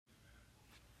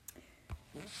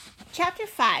Chapter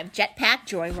 5, Jetpack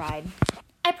Joyride.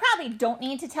 I probably don't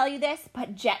need to tell you this,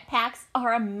 but jetpacks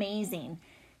are amazing.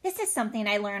 This is something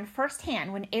I learned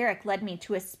firsthand when Eric led me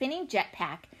to a spinning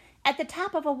jetpack at the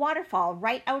top of a waterfall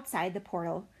right outside the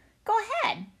portal. Go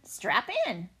ahead, strap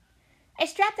in. I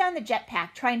strapped on the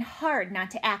jetpack, trying hard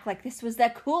not to act like this was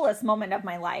the coolest moment of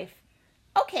my life.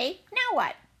 Okay, now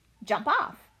what? Jump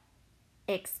off.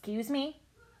 Excuse me?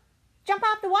 Jump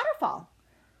off the waterfall.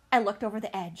 I looked over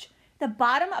the edge. The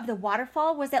bottom of the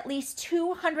waterfall was at least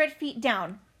 200 feet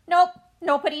down. Nope.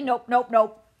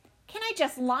 Can I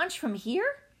just launch from here?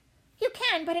 You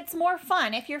can, but it's more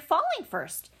fun if you're falling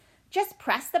first. Just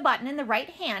press the button in the right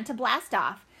hand to blast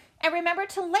off, and remember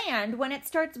to land when it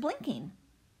starts blinking.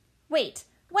 Wait,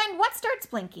 when what starts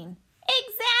blinking?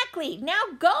 Exactly, now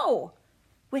go!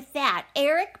 With that,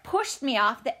 Eric pushed me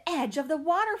off the edge of the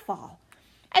waterfall.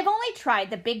 I've only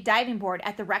tried the big diving board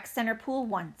at the rec center pool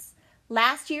once.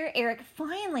 Last year, Eric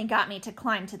finally got me to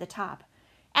climb to the top.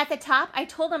 At the top, I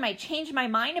told him I changed my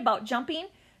mind about jumping,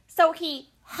 so he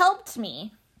helped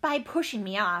me by pushing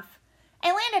me off.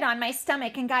 I landed on my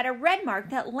stomach and got a red mark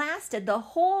that lasted the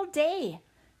whole day.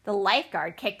 The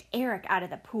lifeguard kicked Eric out of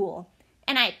the pool,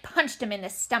 and I punched him in the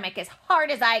stomach as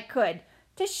hard as I could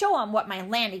to show him what my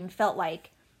landing felt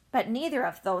like. But neither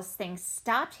of those things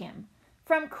stopped him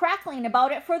from crackling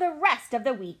about it for the rest of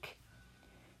the week.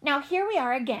 Now here we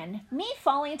are again, me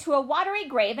falling to a watery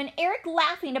grave and Eric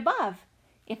laughing above.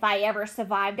 If I ever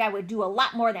survived, I would do a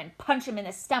lot more than punch him in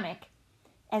the stomach.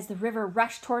 As the river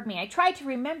rushed toward me, I tried to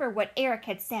remember what Eric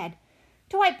had said.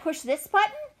 Do I push this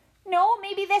button? No,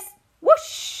 maybe this.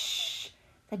 Whoosh!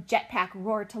 The jetpack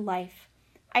roared to life.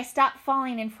 I stopped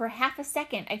falling, and for half a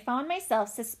second, I found myself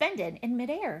suspended in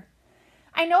midair.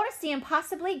 I noticed the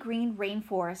impossibly green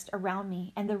rainforest around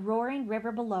me and the roaring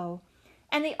river below,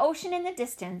 and the ocean in the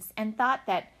distance, and thought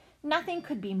that nothing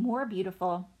could be more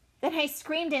beautiful. Then I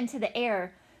screamed into the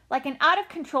air like an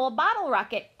out-of-control bottle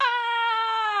rocket.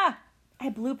 Ah! I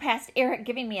blew past Eric,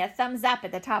 giving me a thumbs up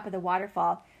at the top of the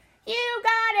waterfall. You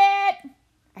got it!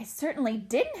 I certainly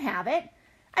didn't have it.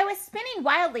 I was spinning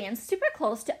wildly and super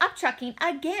close to upchucking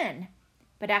again.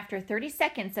 But after 30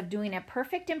 seconds of doing a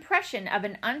perfect impression of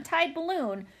an untied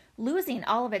balloon losing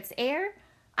all of its air,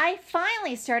 I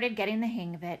finally started getting the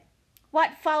hang of it.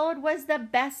 What followed was the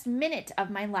best minute of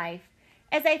my life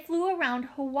as I flew around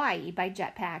Hawaii by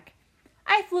jetpack.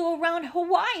 I flew around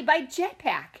Hawaii by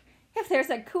jetpack. If there's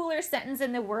a cooler sentence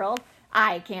in the world,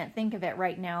 I can't think of it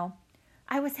right now.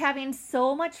 I was having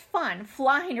so much fun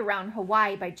flying around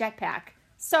Hawaii by jetpack.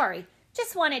 Sorry,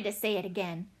 just wanted to say it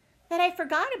again, that I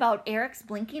forgot about Eric's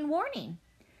blinking warning.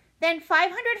 Then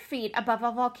 500 feet above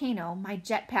a volcano, my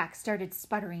jetpack started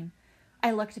sputtering.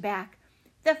 I looked back.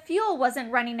 The fuel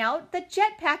wasn't running out. The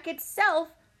jetpack itself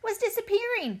was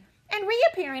disappearing and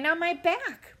reappearing on my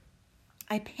back.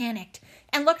 I panicked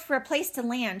and looked for a place to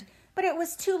land, but it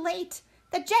was too late.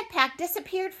 The jetpack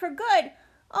disappeared for good.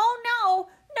 Oh no!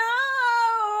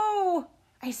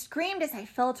 I screamed as I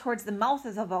fell towards the mouth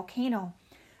of the volcano.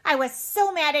 I was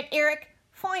so mad at Eric.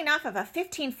 Falling off of a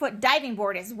 15-foot diving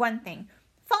board is one thing.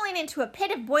 Falling into a pit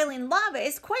of boiling lava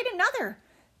is quite another.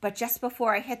 But just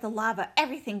before I hit the lava,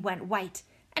 everything went white,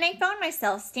 and I found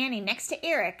myself standing next to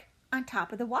Eric on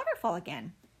top of the waterfall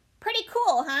again. Pretty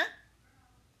cool, huh?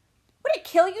 Would it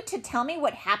kill you to tell me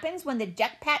what happens when the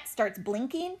jetpack starts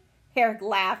blinking? Eric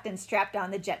laughed and strapped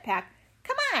on the jetpack.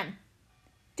 Come on.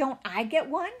 Don't I get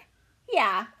one?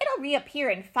 Yeah, it'll reappear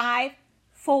in 5,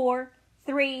 4,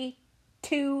 3,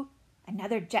 2.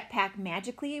 Another jetpack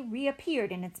magically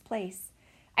reappeared in its place.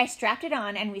 I strapped it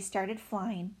on and we started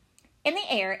flying. In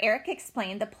the air, Eric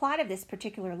explained the plot of this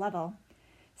particular level.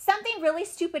 Something really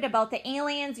stupid about the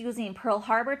aliens using Pearl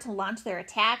Harbor to launch their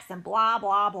attacks and blah,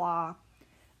 blah, blah.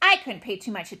 I couldn't pay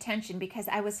too much attention because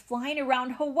I was flying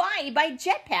around Hawaii by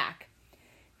jetpack.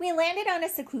 We landed on a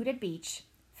secluded beach,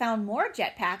 found more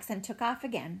jetpacks, and took off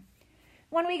again.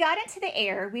 When we got into the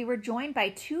air, we were joined by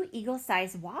 2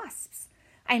 eagle-sized wasps.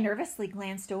 I nervously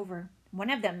glanced over. One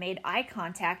of them made eye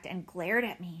contact and glared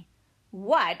at me.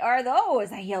 What are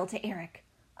those? I yelled to Eric.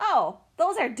 Oh,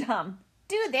 those are dumb.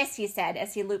 Do this, he said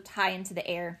as he looped high into the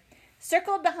air,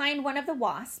 circled behind one of the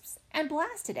wasps, and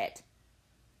blasted it.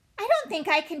 I don't think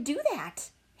I can do that.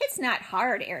 It's not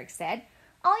hard, Eric said.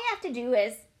 All you have to do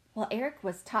is... While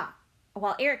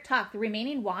Eric talked, the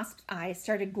remaining wasp's eyes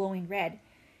started glowing red.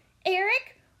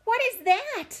 Eric, what is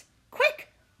that? Quick,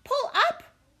 pull up!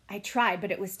 I tried,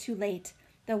 but it was too late.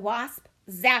 The wasp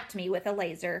zapped me with a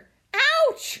laser.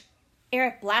 Ouch!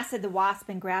 Eric blasted the wasp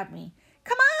and grabbed me.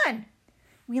 Come on!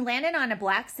 We landed on a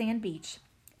black sand beach.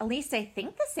 At least I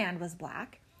think the sand was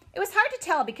black. It was hard to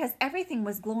tell because everything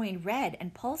was glowing red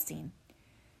and pulsing.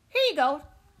 Here you go.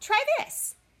 Try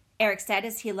this, Eric said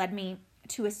as he led me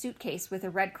to a suitcase with a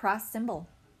Red Cross symbol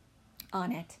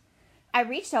on it. I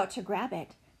reached out to grab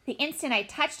it. The instant I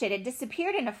touched it, it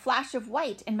disappeared in a flash of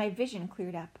white and my vision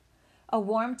cleared up. A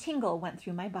warm tingle went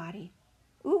through my body.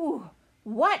 Ooh,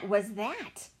 what was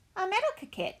that? A medical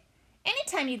kit.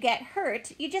 Anytime you get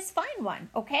hurt, you just find one,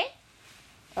 okay?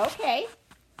 Okay.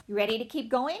 You ready to keep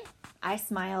going? I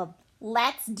smiled.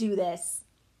 Let's do this.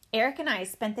 Eric and I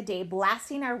spent the day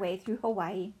blasting our way through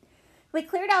Hawaii. We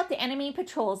cleared out the enemy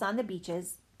patrols on the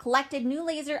beaches, collected new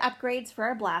laser upgrades for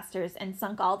our blasters, and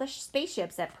sunk all the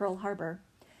spaceships at Pearl Harbor.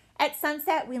 At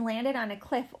sunset, we landed on a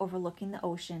cliff overlooking the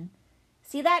ocean.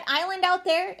 See that island out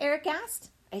there? Eric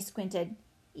asked. I squinted.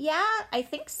 Yeah, I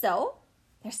think so.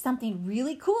 There's something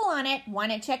really cool on it.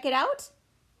 Want to check it out?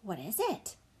 What is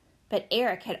it? But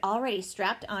Eric had already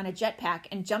strapped on a jetpack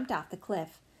and jumped off the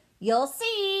cliff. You'll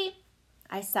see.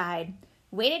 I sighed,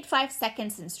 waited 5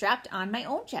 seconds and strapped on my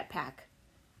own jetpack.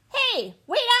 Hey,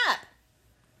 wait up!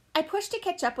 I pushed to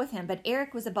catch up with him, but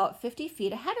Eric was about 50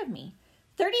 feet ahead of me.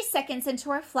 30 seconds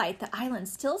into our flight, the island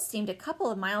still seemed a couple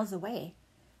of miles away.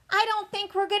 I don't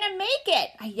think we're going to make it,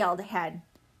 I yelled ahead.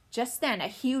 Just then, a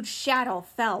huge shadow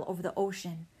fell over the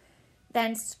ocean.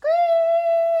 Then, screech!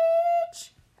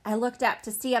 I looked up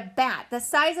to see a bat the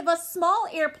size of a small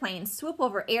airplane swoop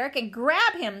over Eric and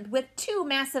grab him with 2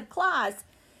 massive claws.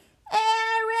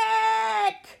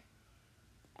 Eric!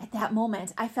 At that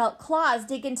moment, I felt claws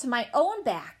dig into my own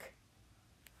back.